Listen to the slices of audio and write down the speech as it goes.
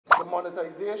the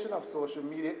monetization of social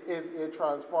media is a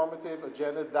transformative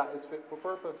agenda that is fit for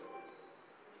purpose.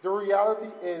 The reality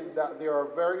is that there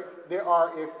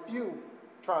are a few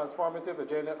transformative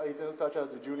agenda items such as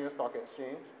the Junior Stock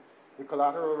Exchange, the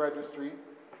Collateral Registry,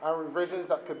 and revisions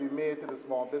that could be made to the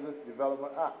Small Business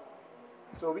Development Act.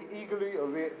 So we eagerly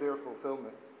await their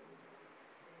fulfillment.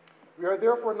 We are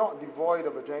therefore not devoid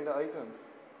of agenda items.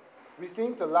 We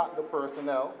seem to lack the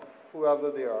personnel,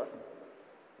 whoever they are,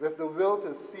 with the will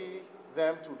to see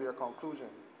them to their conclusion.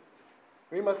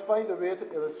 We must find a way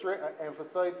to illustrate and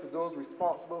emphasize to those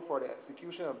responsible for the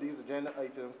execution of these agenda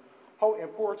items how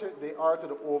important they are to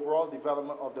the overall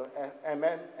development of the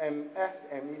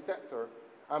MSME sector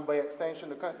and by extension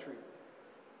the country.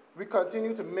 We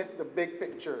continue to miss the big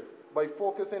picture by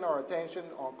focusing our attention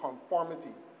on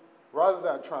conformity rather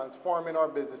than transforming our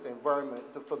business environment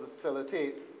to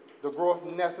facilitate the growth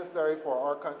necessary for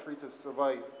our country to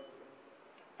survive.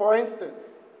 For instance,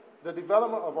 the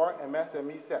development of our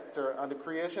MSME sector and the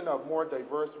creation of more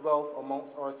diverse wealth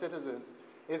amongst our citizens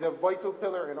is a vital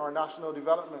pillar in our national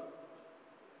development.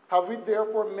 Have we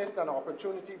therefore missed an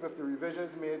opportunity with the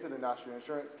revisions made to the National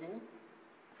Insurance Scheme?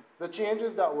 The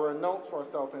changes that were announced for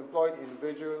self-employed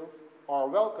individuals are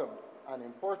welcome and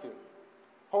important.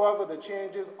 However, the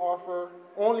changes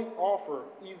only offer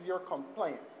easier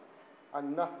compliance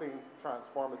and nothing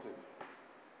transformative.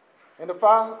 In the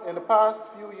past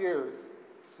few years,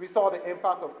 we saw the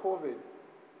impact of COVID.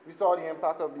 We saw the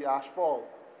impact of the ash fall.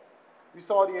 We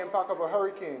saw the impact of a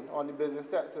hurricane on the business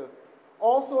sector.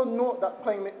 Also note that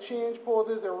climate change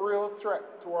poses a real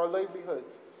threat to our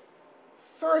livelihoods.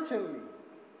 Certainly,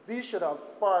 these should have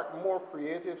sparked more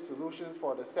creative solutions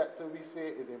for the sector we say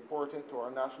is important to our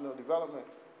national development.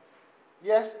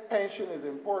 Yes, pension is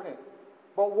important,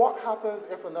 but what happens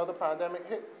if another pandemic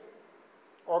hits?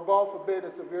 Or, God forbid,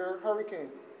 a severe hurricane?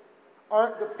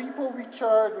 Aren't the people we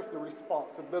charge with the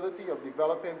responsibility of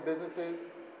developing businesses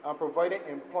and providing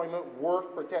employment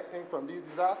worth protecting from these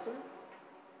disasters?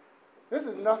 This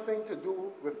is nothing to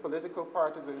do with political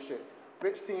partisanship,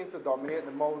 which seems to dominate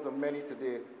the mouths of many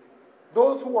today.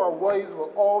 Those who are wise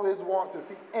will always want to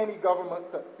see any government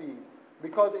succeed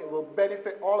because it will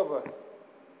benefit all of us.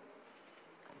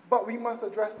 But we must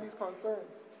address these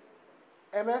concerns.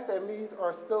 MSMEs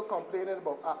are still complaining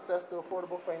about access to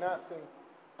affordable financing,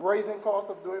 rising costs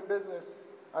of doing business,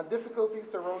 and difficulties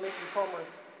surrounding e-commerce.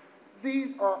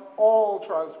 These are all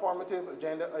transformative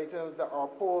agenda items that are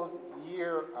posed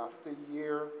year after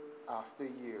year after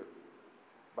year.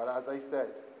 But as I said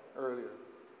earlier,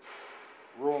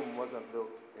 Rome wasn't built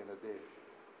in a day.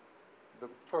 The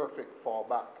perfect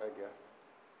fallback, I guess.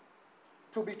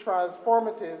 To be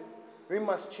transformative, we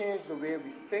must change the way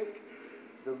we think,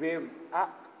 the way we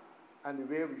act, and the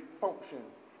way we function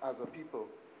as a people.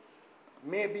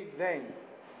 Maybe then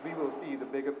we will see the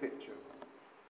bigger picture.